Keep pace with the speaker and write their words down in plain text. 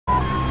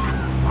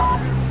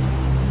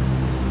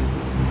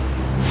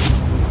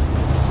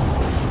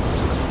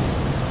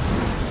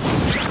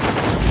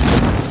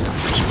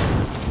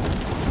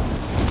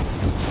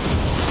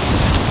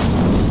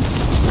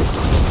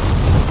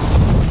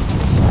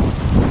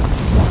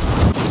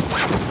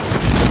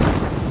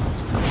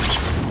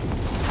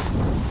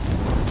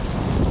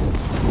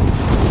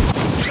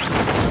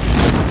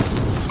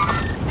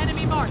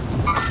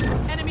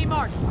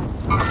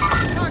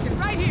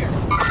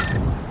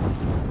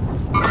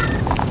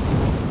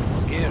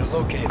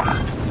located.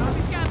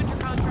 Copy scavenger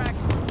contract.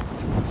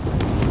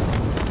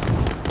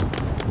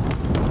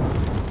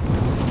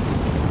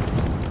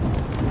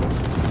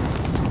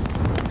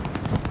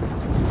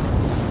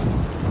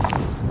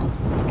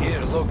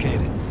 Gear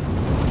located.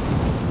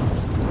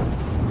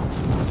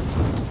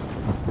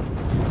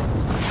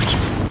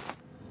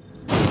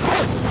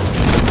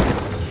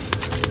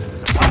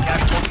 Supply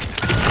cache located.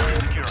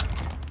 Secure.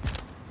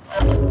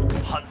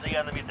 Hunt the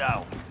enemy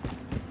down.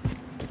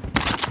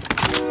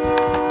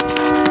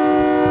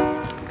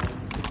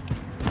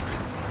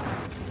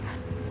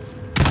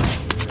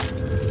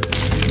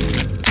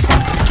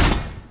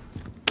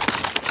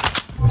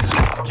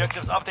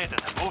 Objectives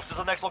updated. Move to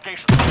the next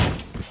location.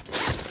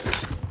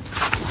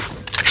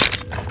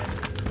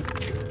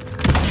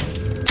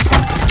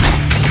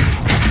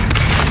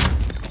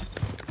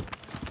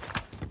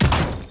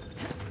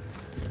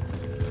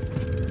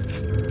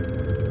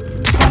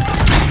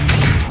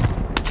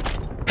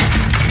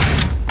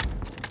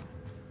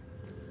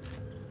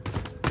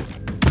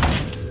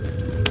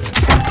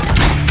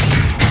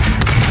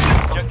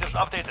 Objectives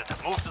updated.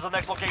 Move to the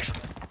next location.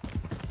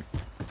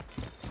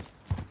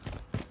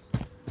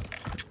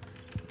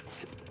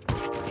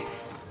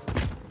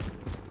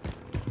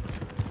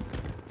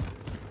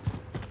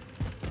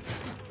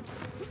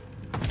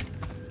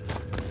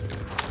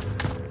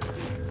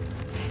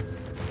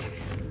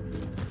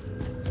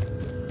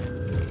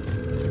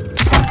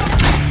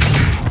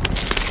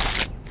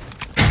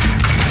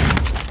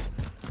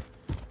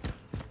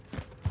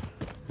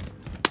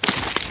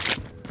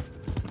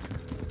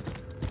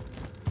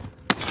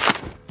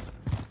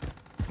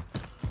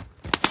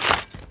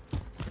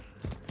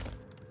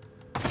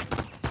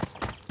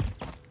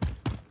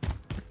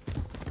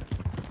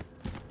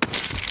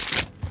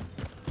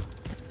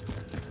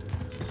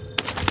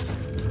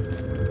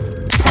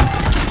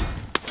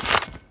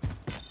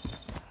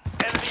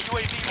 Enemy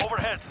UAV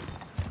overhead.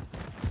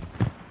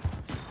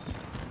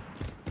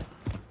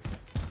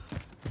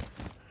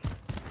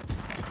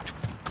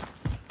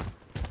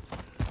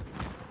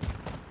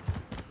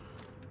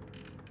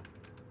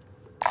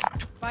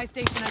 Buy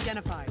station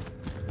identified.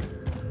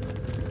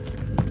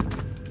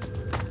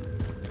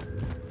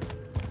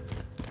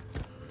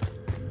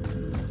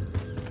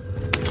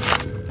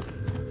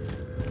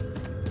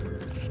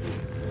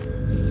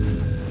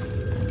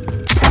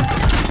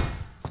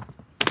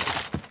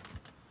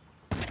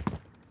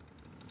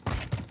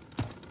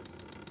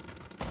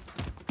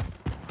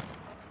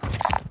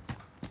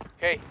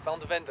 Okay,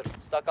 found the vendor.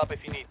 Stock up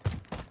if you need.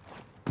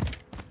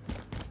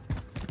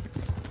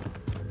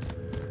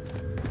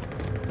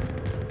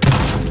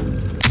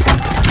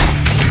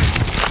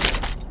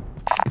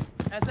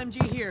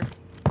 SMG here.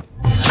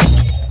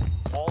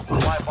 All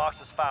supply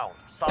boxes found.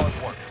 Solid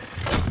work.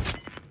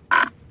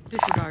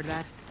 Disregard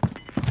that.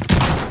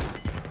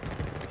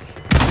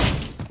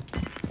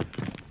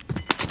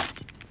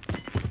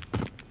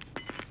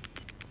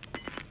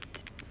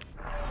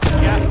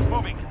 Gas is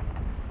moving.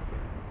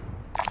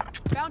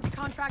 Bounty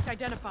contract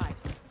identified.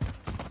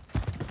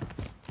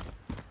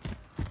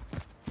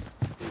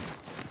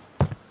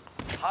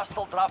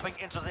 Hostile dropping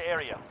into the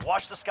area.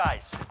 Watch the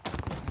skies.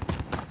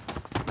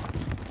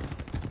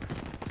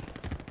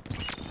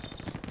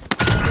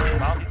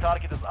 Bounty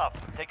target is up.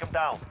 Take him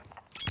down.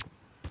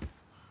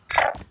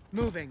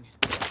 Moving.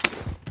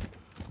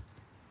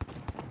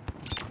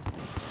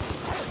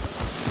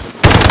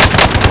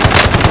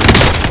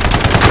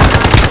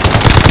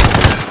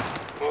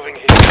 Moving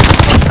here.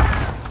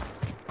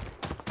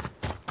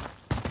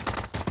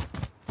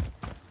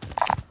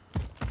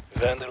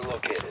 Vendor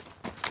located.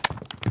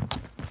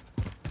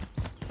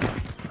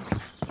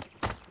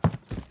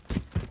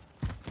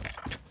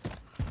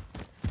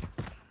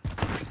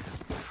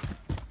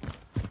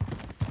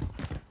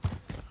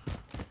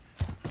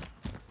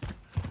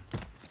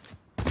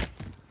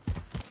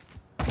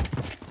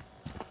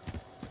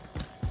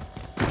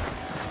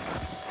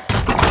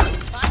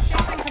 Buy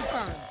station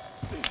confirmed.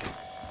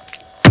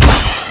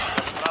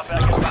 Drop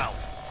back inbound.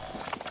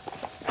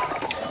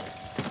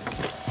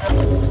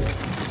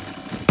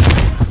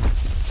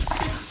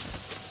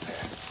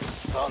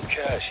 Found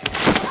cash.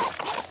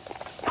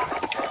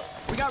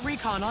 We got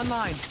recon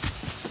online.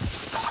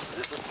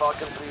 This is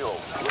Falcon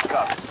 3-0. Good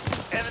copy.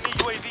 Enemy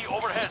UAV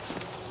overhead.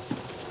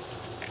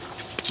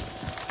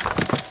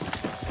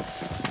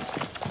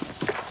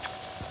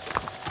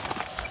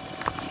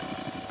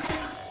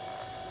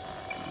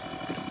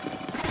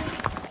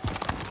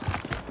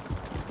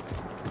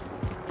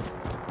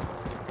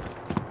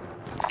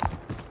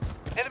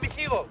 Enemy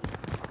kilo.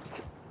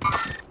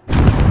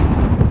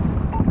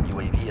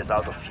 UAV is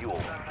out of fuel.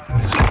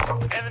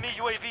 Enemy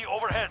UAV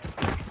overhead.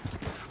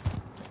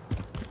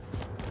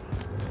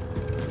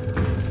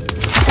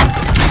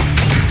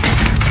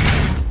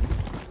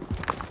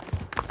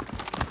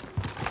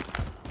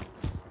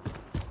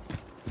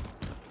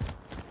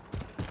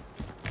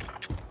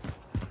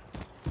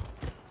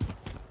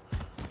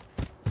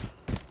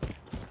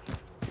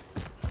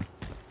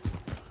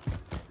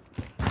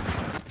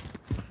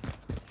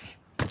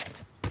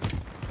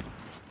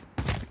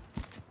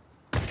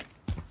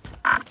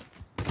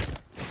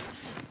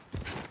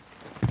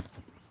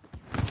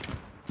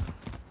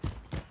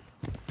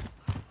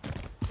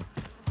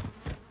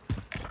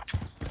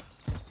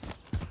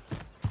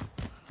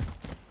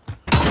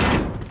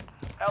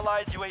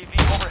 Allied UAV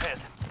overhead.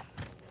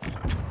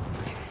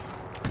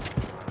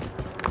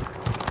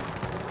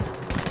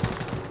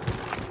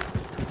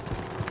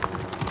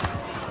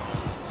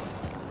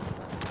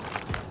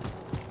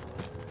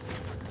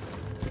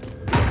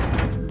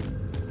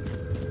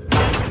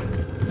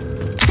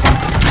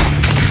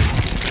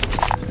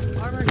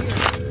 Armor here.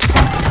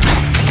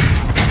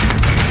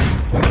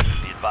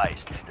 Be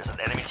advised, there's an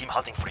enemy team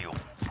hunting for you.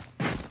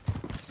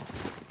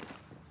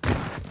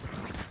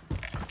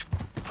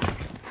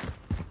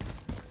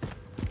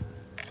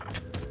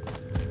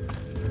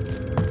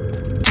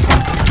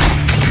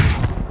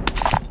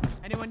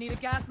 Anyone need a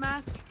gas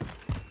mask?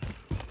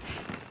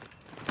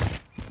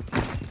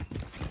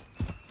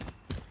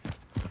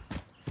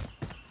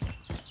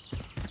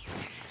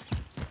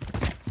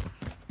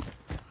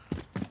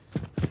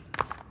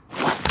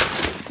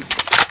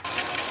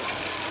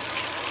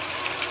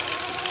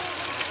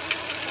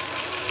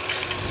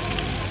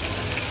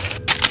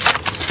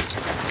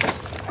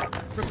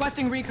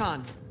 Requesting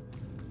recon.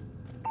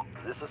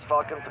 This is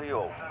Falcon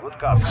 3-0. Good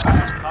copy.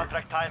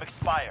 Contract time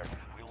expired.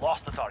 We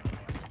lost the target.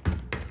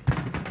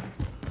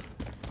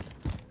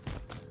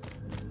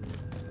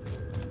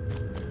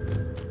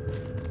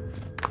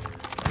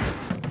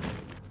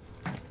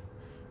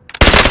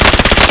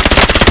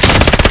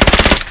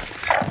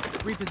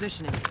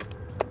 Repositioning.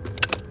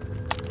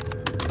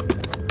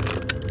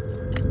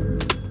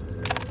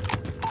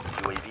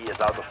 UAV is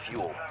out of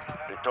fuel.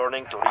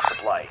 Returning to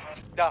resupply.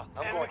 Yeah,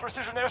 I'm Enemy going.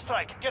 precision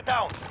airstrike. Get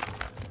down.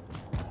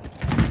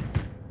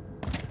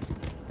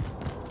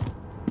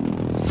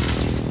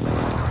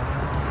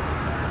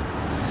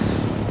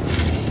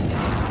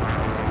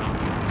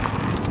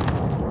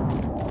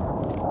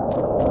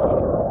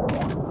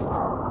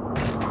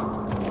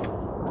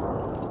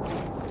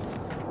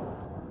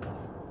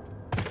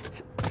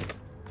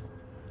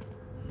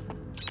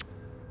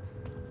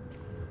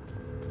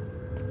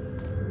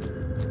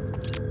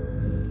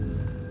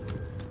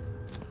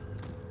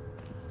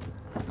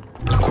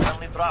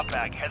 Friendly drop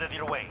bag headed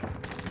your way.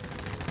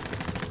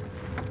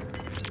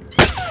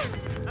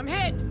 I'm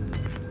hit!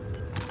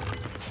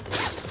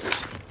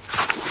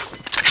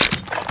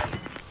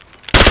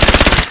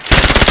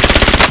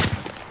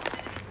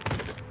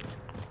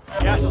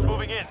 Gas is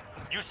moving in.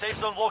 New safe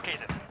zone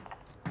located.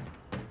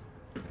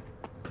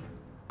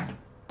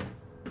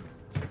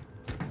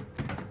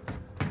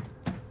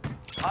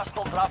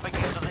 Hostile dropping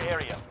into the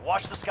area.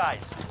 Watch the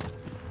skies.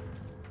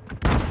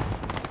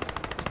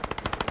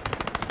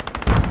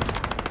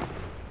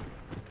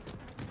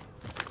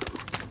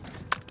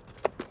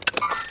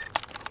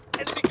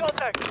 Enemy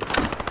contact!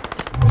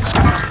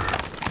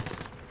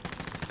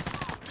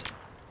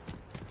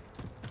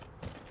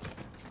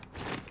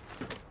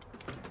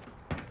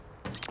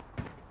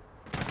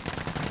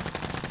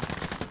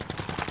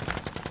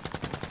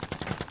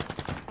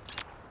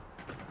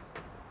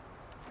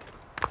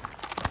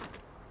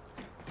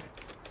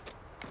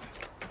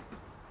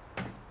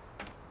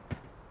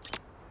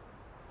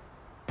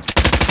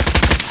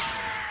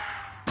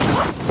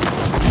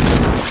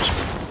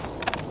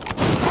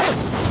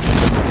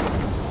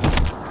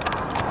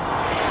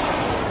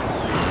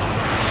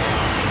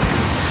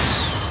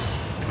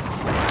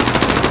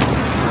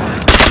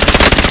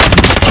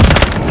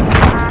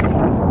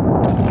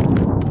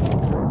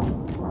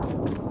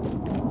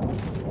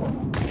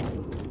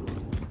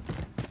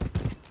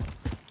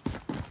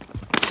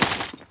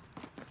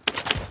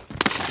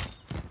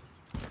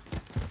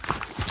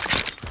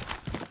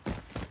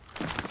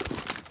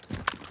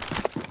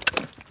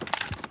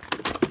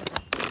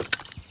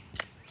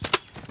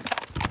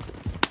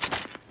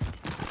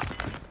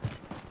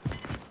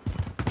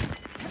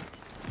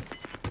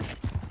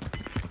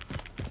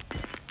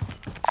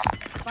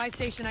 Buy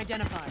station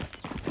identified.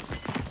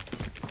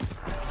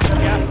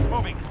 Gas is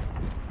moving.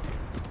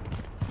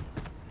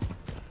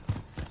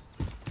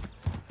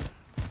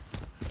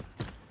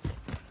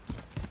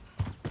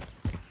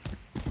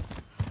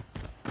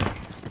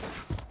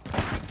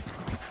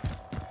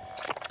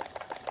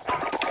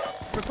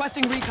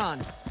 Requesting recon.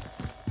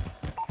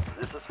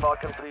 This is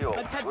Falcon 3-0.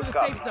 Let's head Good for the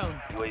copy. safe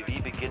zone.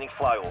 UAV beginning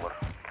flyover.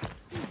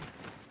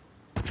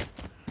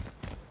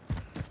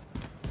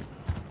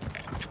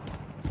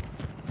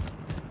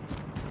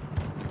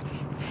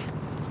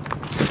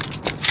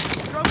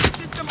 Drone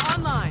system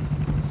online.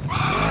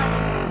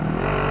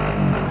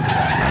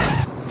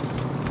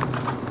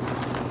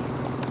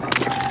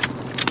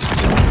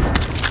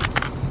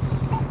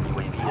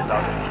 UAV is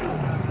out of fuel.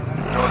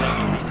 Returning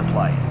to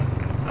resupply.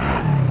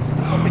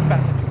 Contact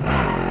passenger.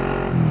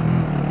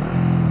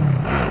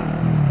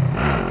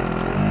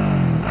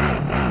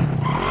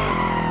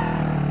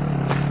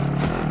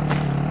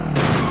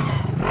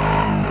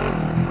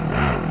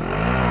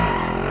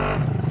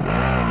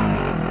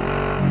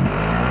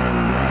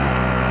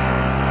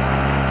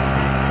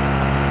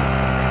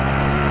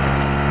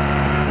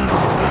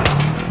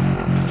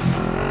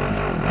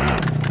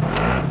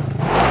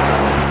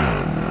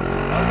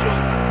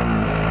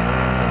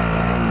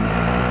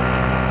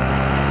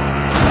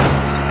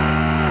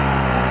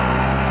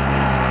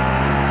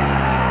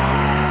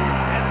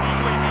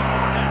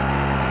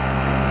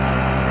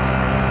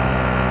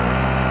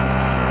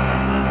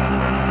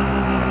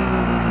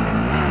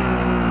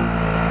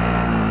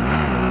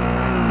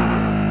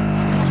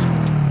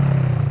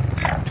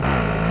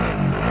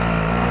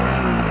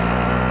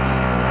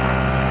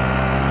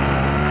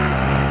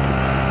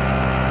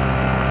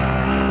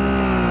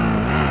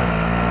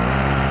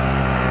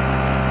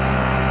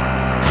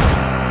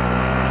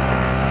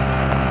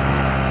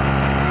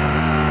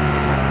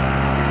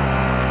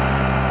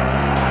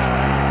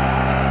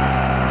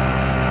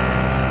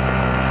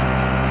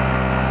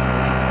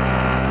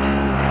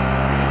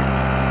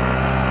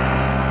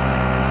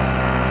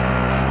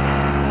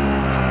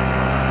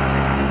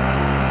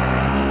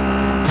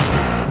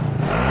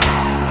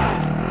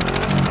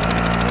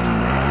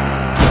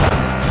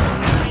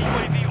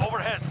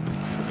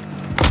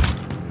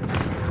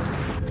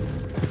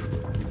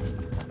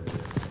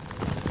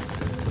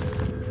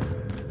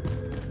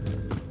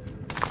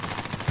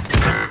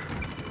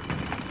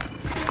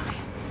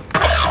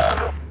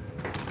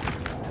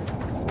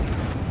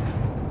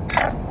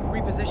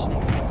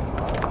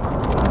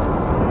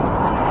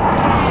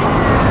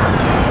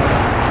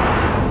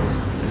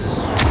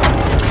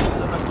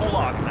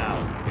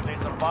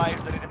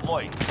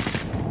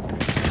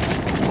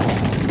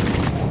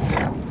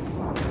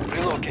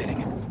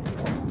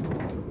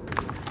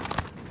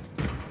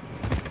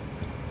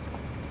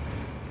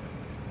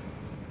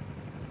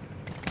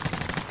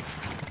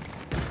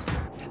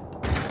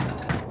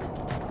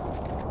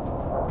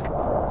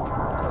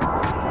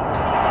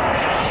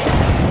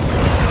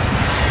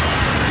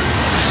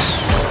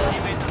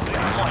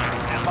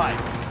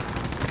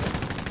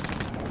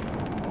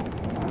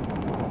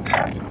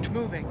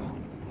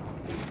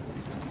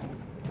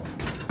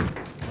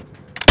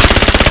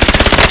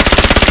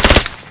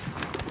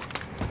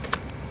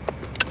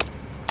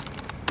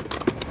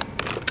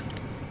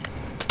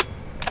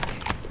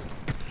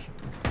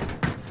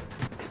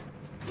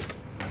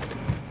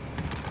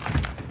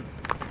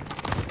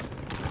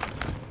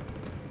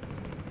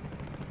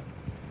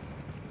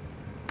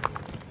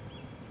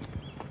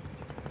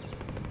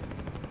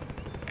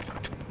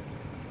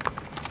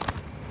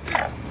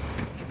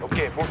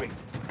 moving.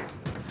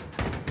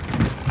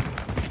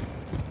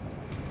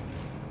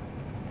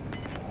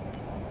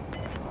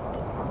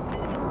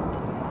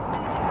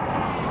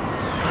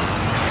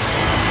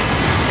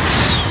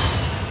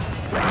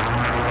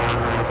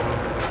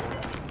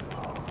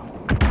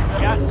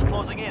 Gas is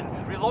closing in.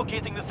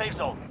 Relocating the safe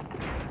zone.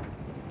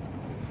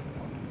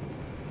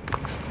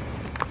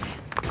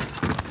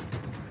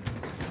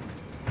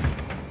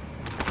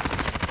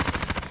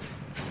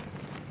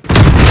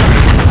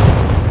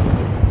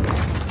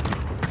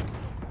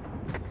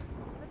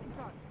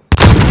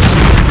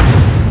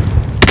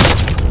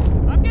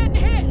 I'm getting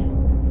hit!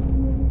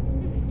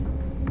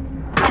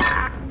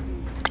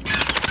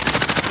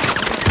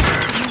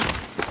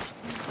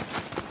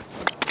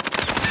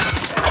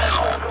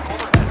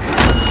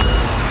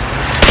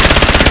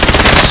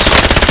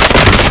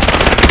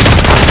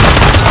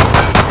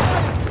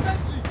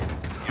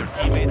 Your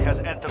teammate has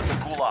entered the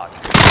gulag.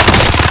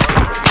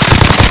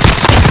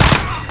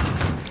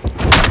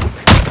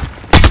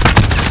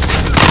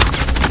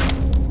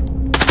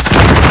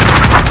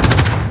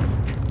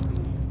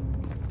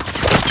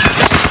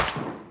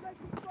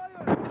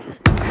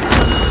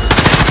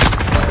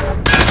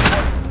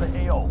 The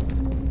AO.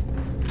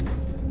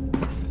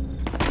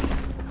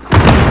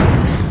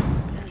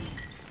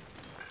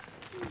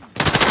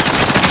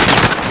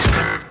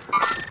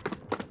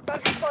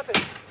 Target spotted.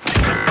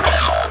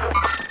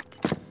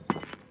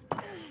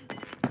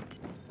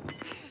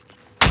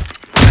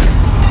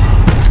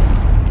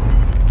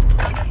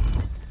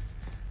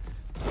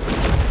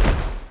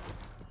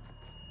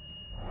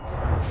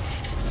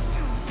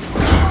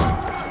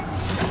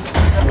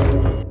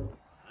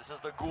 This is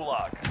the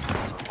gulag.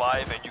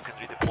 Survive and you can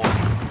redeploy.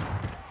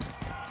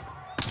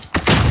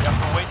 You have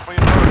to wait for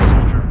your turn,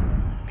 soldier.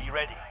 Be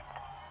ready.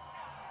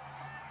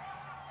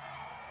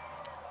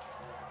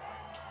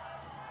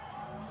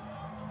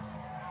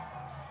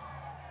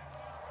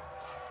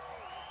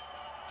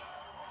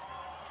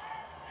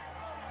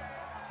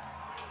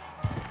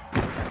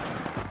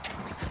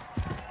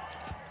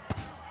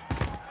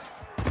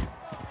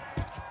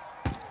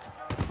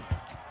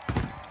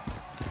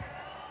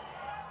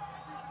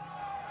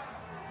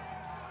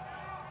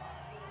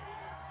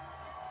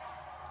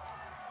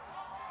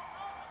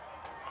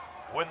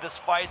 Win this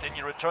fight and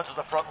you return to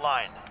the front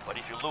line. But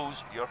if you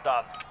lose, you're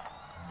done.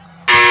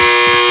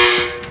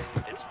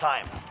 It's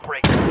time.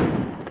 Break. Your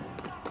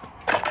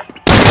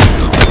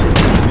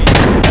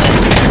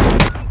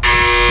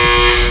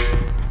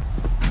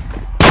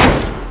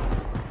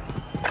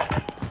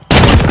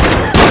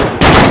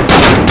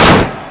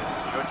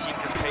team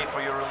can pay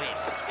for your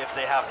release if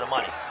they have the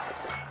money.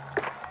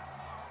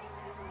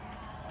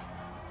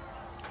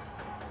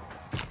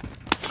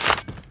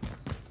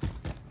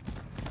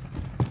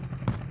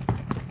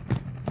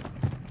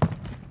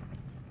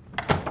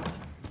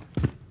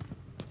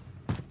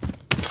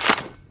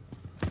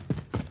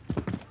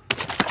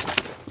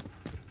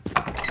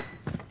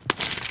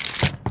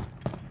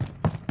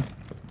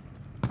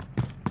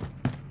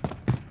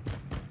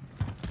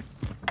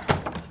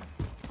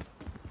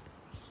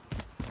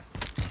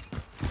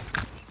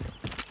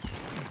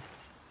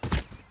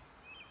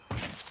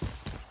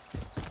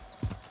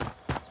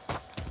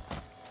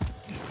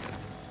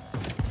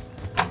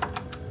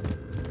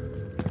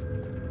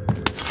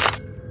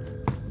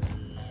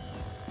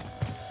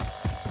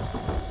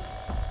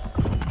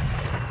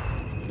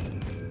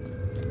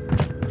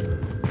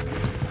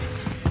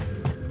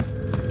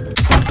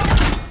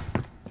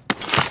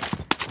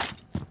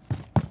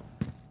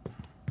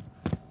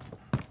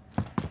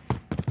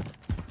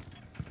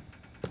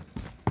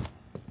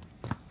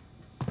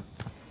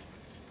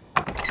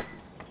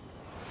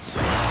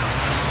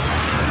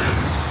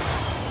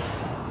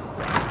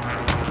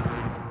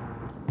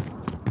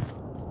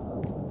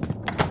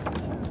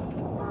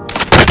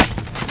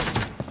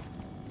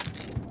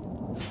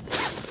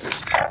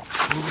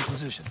 Moving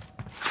position.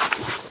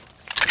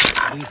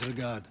 Please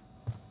regard.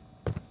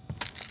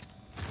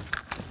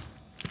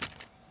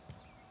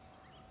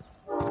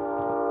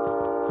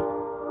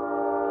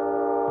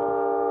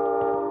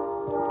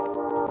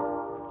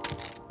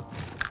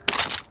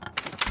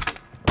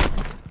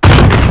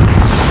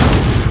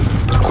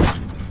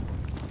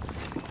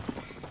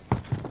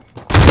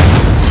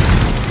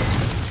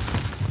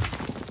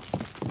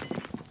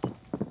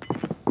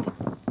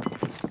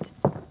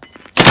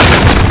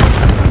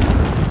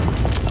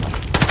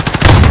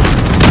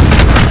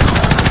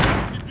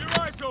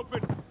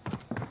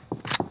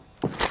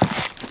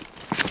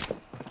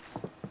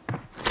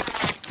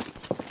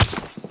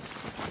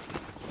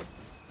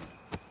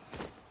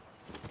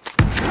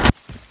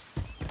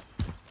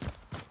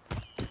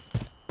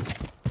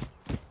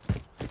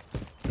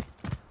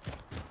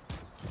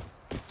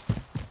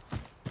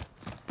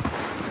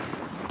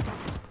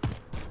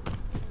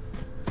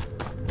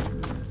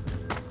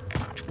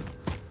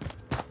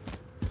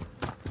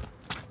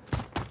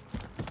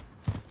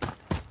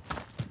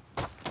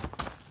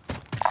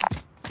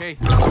 Okay,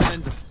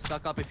 defender.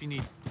 Stock up if you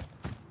need.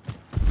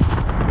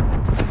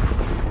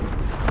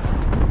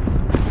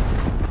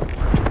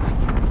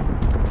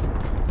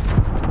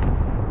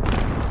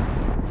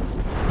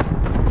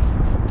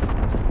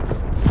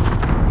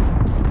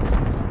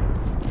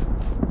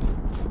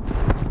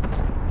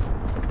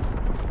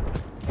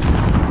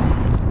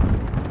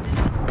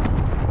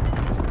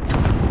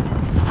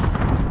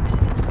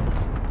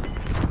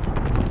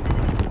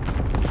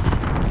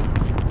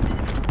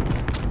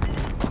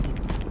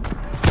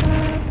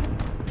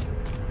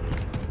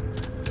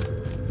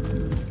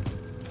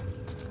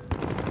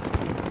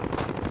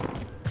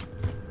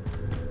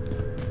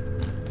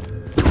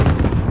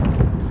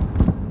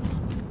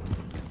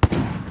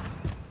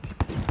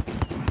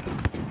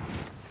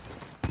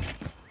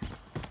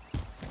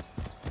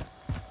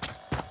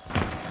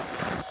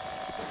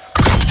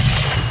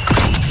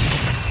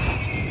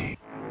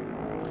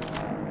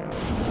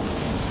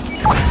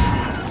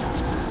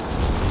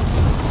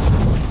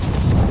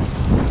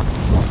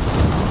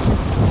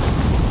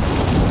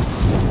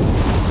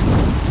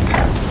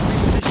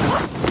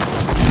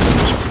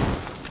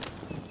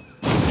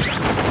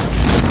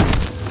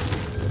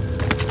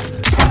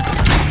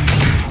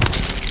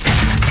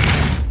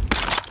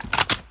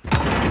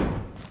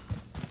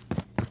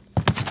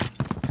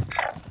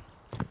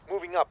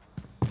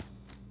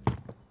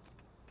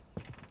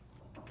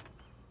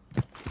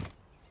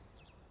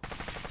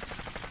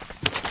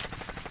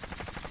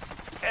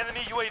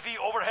 Enemy UAV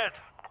overhead.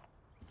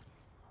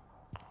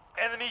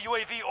 Enemy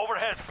UAV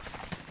overhead.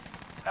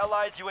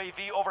 Allied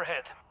UAV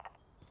overhead.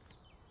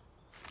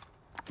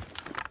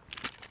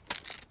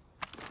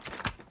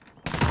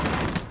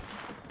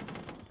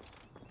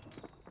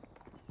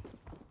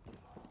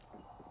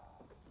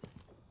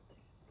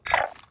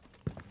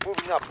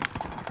 Moving up.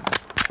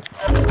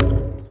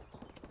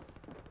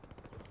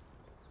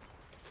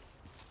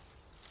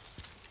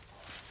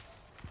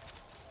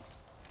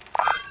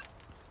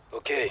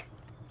 Okay.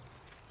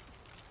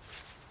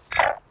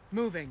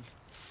 Moving.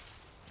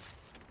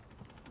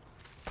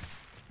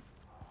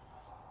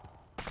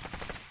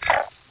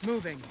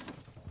 Moving.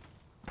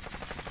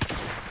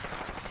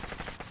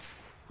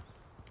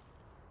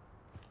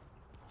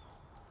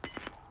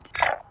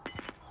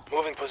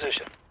 Moving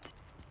position.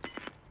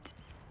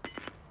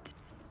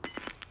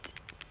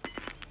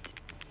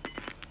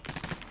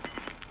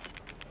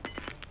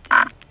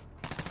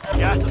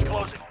 Gas is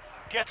closing.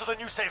 Get to the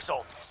new safe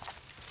zone.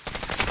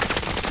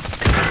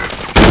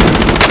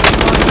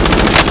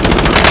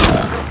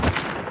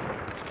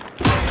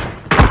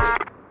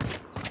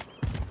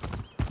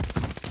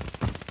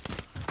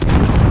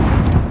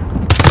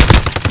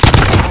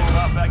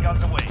 Back on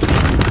the way.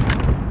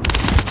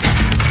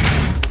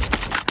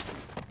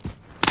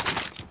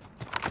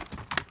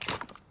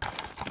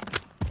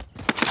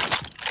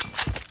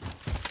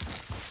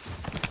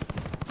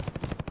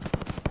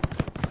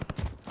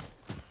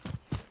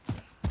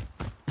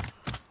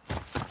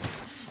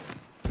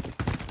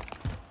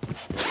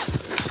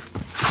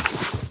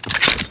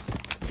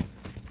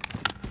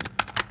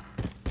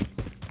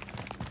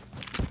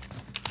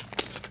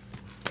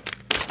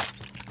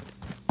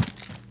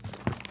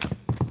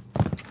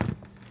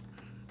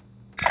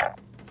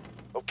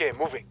 Okay,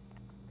 moving.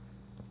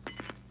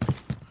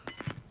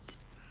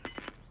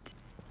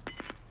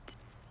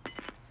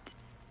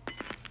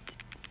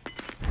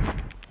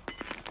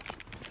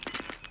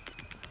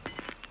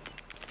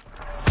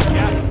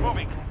 Gas is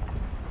moving.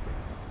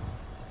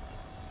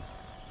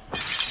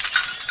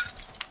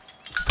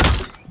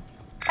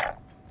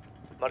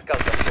 Mark out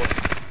that point.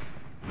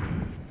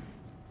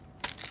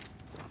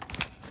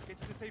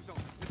 Get to the safe zone.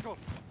 Let's go.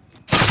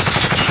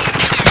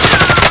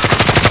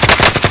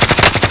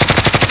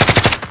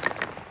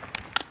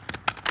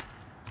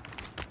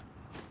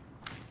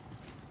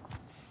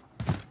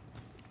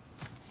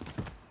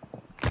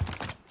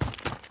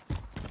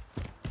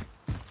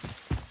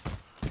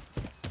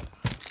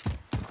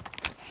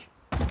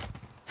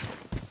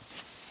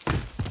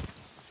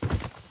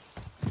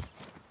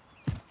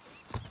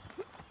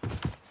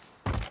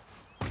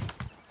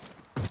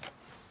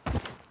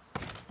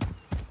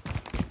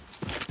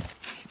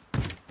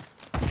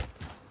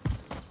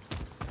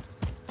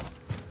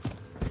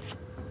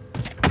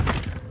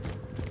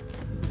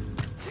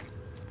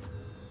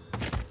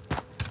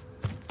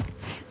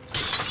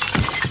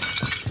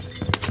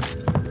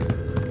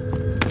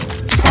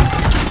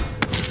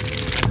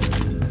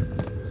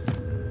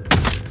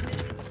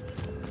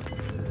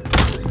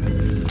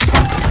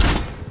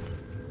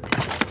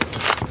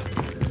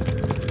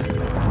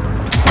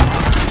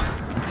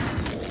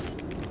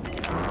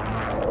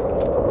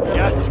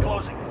 Gas is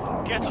closing.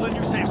 Get to the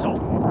new safe zone.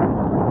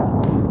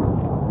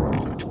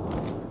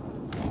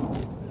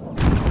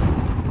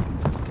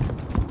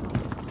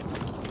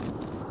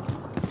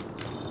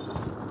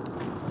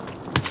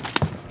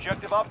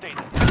 Objective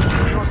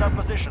updated. Heroes on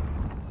position.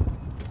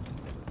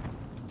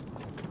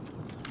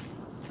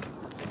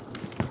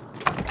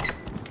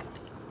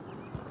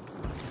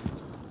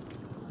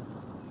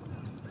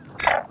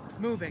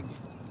 Moving.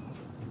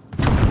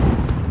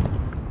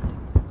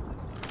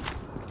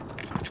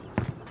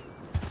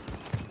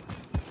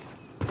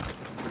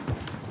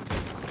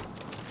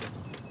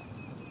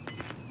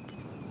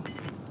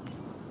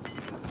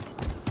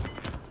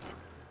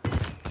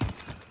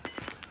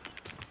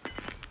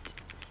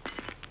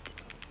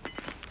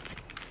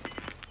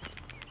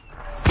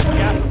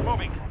 Gas is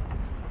moving.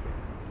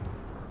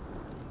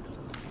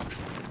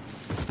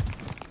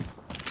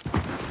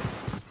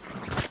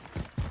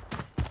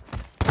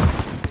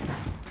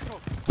 Let's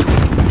go.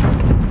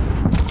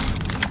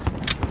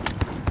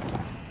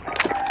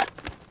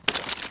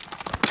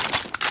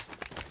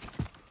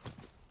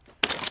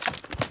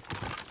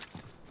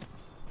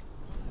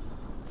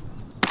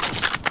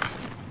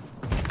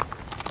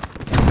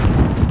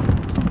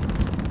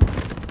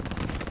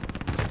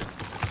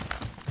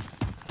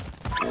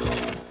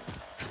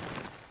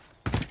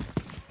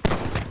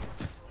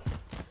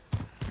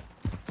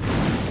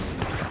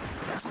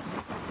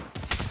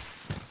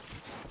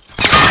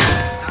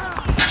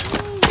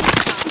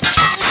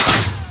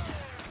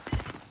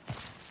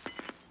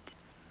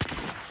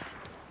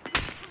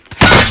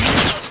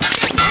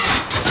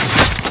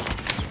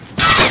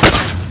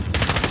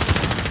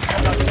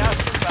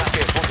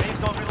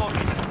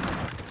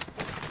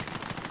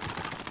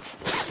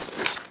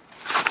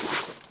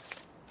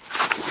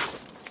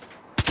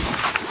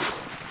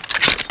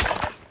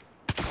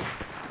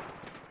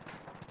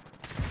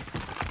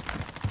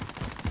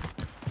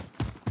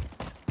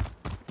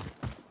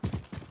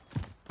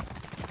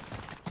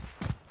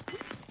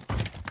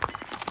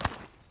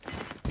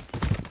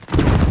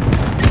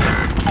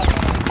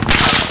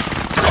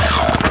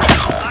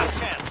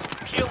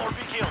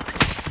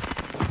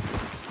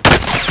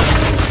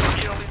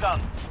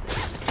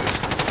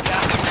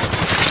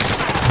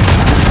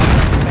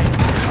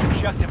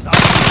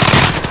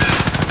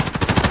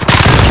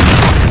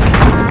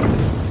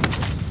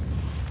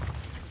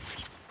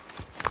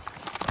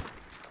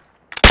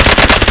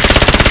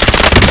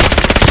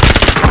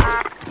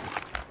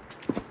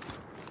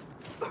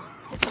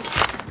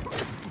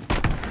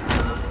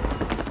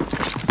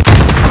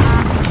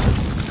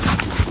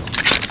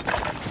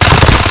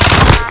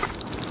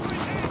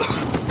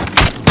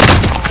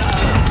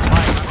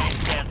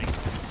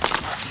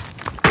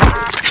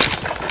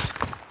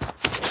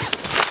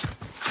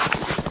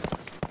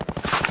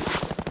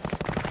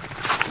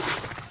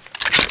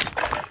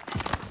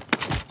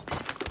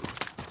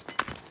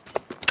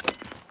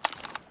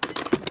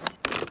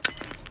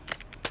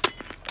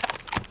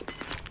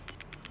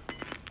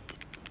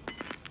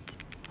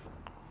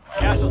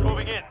 Gas is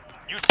moving in.